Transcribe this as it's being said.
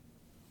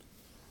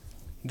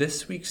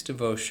This week's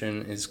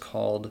devotion is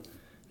called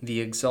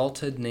The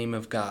Exalted Name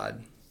of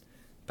God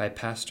by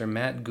Pastor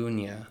Matt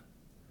Gunia,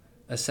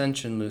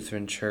 Ascension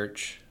Lutheran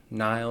Church,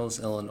 Niles,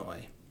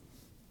 Illinois.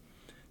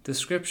 The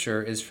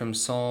scripture is from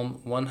Psalm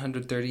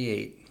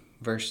 138,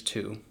 verse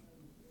 2.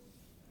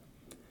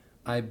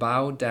 I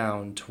bow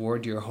down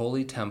toward your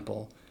holy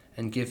temple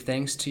and give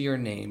thanks to your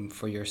name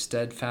for your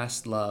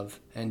steadfast love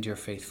and your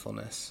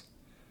faithfulness.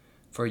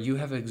 For you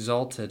have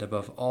exalted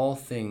above all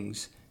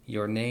things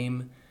your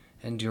name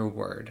and your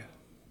word.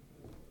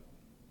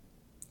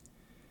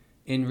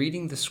 In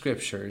reading the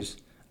scriptures,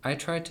 I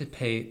try to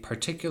pay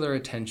particular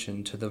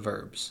attention to the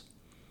verbs.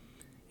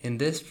 In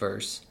this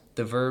verse,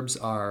 the verbs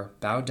are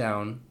bow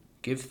down,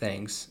 give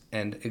thanks,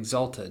 and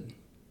exalted.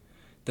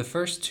 The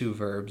first two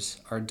verbs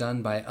are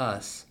done by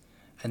us,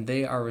 and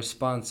they are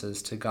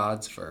responses to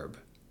God's verb,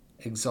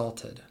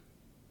 exalted.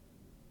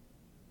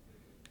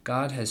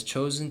 God has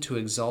chosen to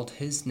exalt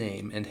His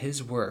name and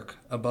His work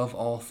above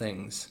all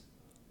things.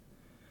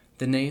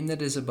 The name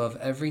that is above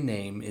every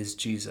name is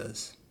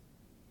Jesus.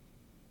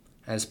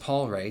 As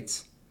Paul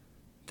writes,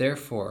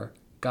 therefore,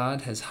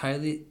 God has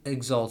highly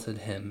exalted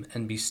him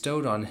and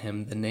bestowed on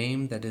him the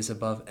name that is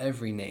above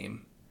every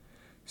name,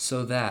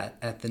 so that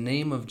at the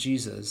name of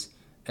Jesus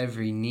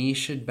every knee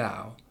should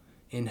bow,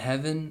 in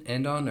heaven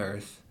and on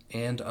earth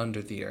and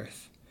under the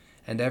earth,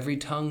 and every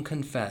tongue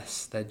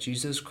confess that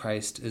Jesus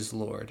Christ is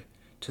Lord,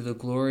 to the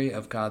glory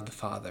of God the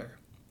Father.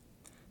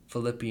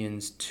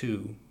 Philippians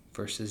 2,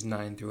 verses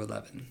 9 through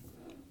 11.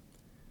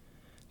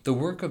 The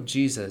work of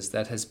Jesus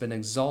that has been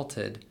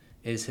exalted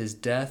is his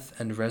death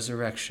and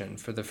resurrection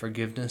for the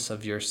forgiveness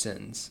of your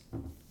sins.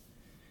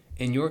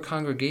 In your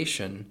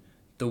congregation,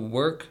 the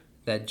work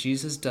that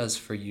Jesus does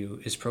for you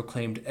is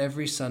proclaimed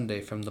every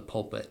Sunday from the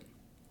pulpit.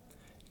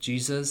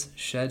 Jesus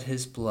shed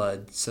his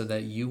blood so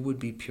that you would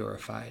be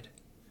purified.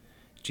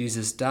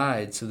 Jesus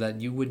died so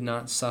that you would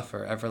not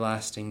suffer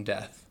everlasting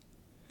death.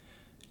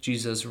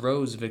 Jesus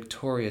rose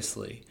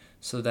victoriously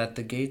so that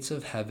the gates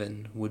of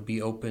heaven would be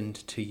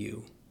opened to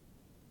you.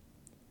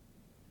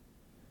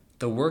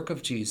 The work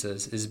of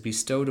Jesus is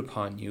bestowed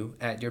upon you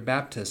at your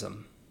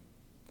baptism.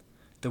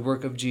 The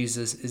work of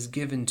Jesus is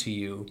given to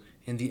you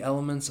in the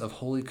elements of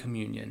Holy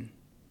Communion.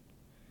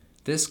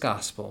 This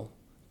gospel,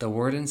 the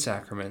Word and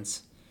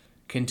Sacraments,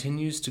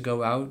 continues to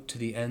go out to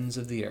the ends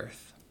of the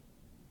earth.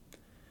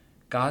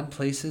 God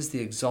places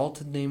the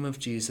exalted name of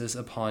Jesus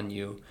upon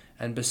you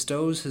and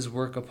bestows his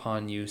work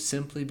upon you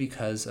simply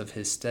because of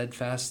his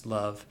steadfast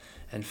love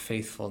and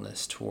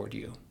faithfulness toward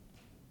you.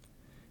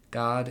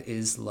 God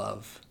is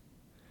love.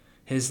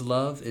 His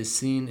love is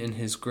seen in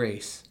his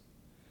grace.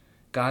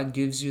 God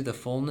gives you the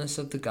fullness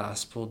of the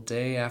gospel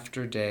day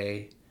after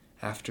day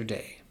after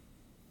day.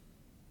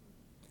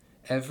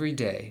 Every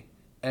day,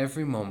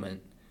 every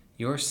moment,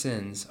 your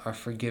sins are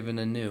forgiven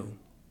anew.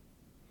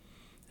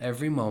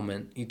 Every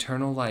moment,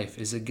 eternal life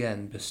is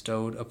again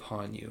bestowed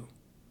upon you.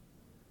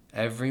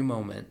 Every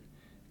moment,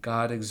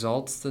 God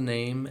exalts the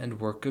name and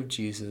work of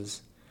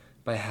Jesus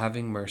by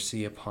having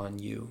mercy upon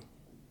you.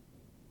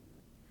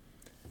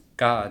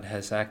 God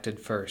has acted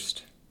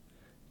first.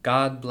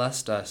 God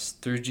blessed us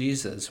through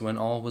Jesus when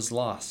all was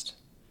lost.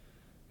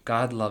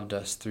 God loved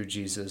us through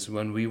Jesus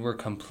when we were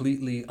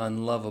completely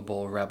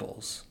unlovable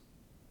rebels.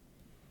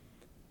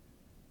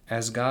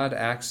 As God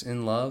acts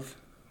in love,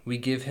 we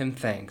give him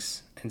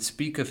thanks and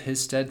speak of his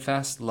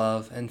steadfast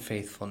love and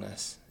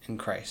faithfulness in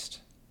Christ.